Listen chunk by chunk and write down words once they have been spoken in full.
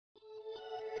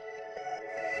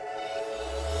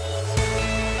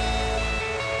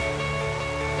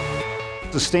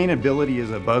Sustainability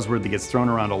is a buzzword that gets thrown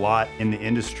around a lot in the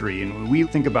industry, and when we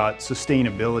think about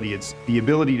sustainability, it's the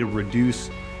ability to reduce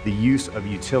the use of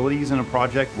utilities in a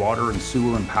project, water and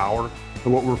sewer and power.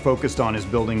 So what we're focused on is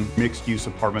building mixed-use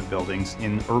apartment buildings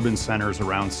in urban centers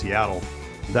around Seattle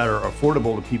that are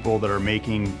affordable to people that are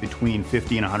making between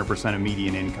 50 and 100% of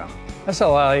median income.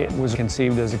 SLI was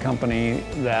conceived as a company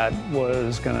that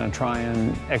was going to try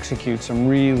and execute some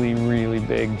really, really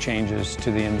big changes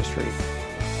to the industry.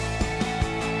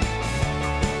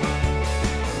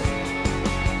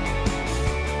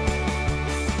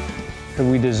 Could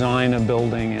we design a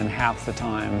building in half the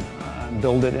time,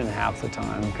 build it in half the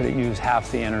time? Could it use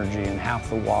half the energy and half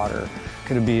the water?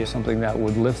 Could it be something that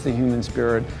would lift the human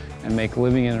spirit and make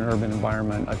living in an urban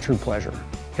environment a true pleasure?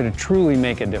 Could it truly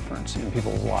make a difference in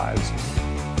people's lives?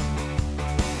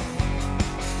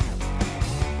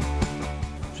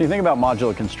 So you think about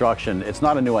modular construction, it's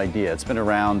not a new idea. It's been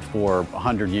around for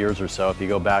 100 years or so if you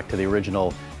go back to the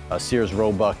original Sears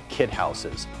Roebuck kit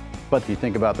houses. But if you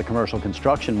think about the commercial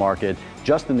construction market,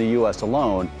 just in the US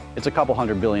alone, it's a couple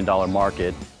 $100 billion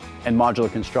market, and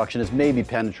modular construction has maybe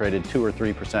penetrated 2 or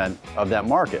 3% of that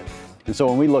market. And so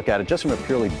when we look at it, just from a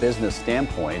purely business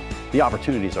standpoint, the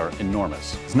opportunities are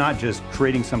enormous. It's not just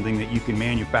creating something that you can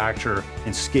manufacture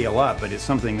and scale up, but it's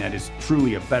something that is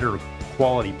truly a better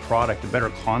quality product, a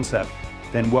better concept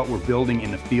than what we're building in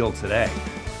the field today.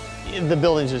 The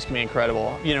building's just gonna be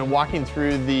incredible. You know, walking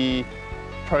through the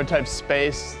prototype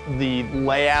space, the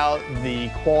layout, the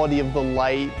quality of the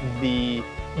light, the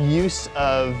use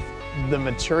of the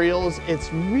materials,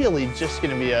 it's really just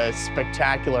going to be a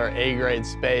spectacular A-grade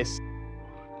space.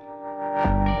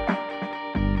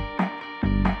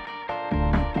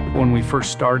 When we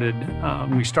first started,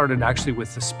 we started actually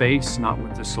with the space, not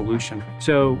with the solution.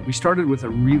 So we started with a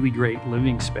really great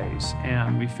living space,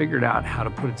 and we figured out how to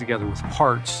put it together with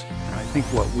parts. And I think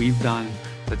what we've done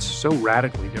that's so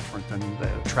radically different than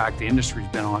the track the industry's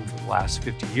been on for the last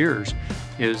 50 years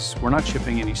is we're not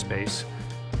shipping any space,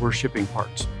 we're shipping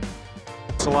parts.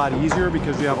 It's a lot easier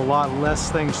because you have a lot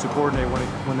less things to coordinate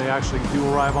when they actually do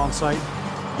arrive on site.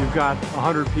 You've got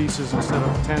 100 pieces instead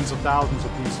of tens of thousands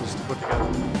of pieces to put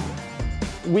together.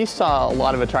 We saw a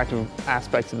lot of attractive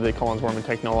aspects of the Collins-Worman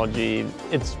technology.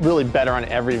 It's really better on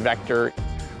every vector.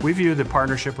 We view the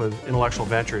partnership with Intellectual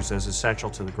Ventures as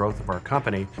essential to the growth of our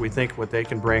company. We think what they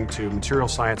can bring to material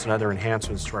science and other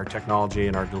enhancements to our technology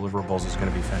and our deliverables is going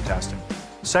to be fantastic.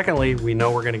 Secondly, we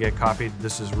know we're going to get copied.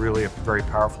 This is really a very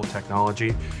powerful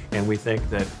technology, and we think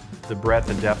that the breadth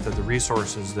and depth of the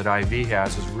resources that IV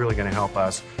has is really going to help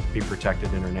us be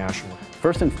protected internationally.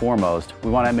 First and foremost, we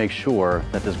want to make sure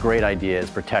that this great idea is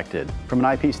protected from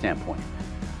an IP standpoint.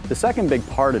 The second big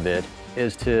part of it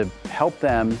is to help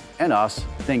them and us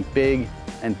think big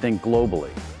and think globally.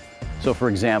 So for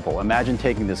example, imagine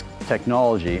taking this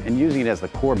technology and using it as the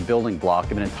core building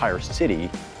block of an entire city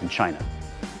in China.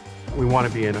 We want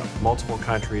to be in multiple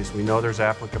countries. We know there's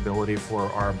applicability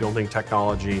for our building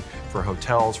technology, for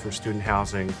hotels, for student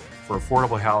housing, for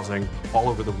affordable housing all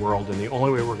over the world, and the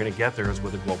only way we're going to get there is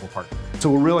with a global partner. So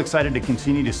we're real excited to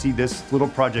continue to see this little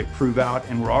project prove out,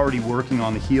 and we're already working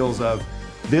on the heels of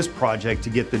this project to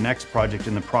get the next project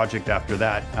and the project after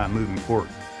that moving forward.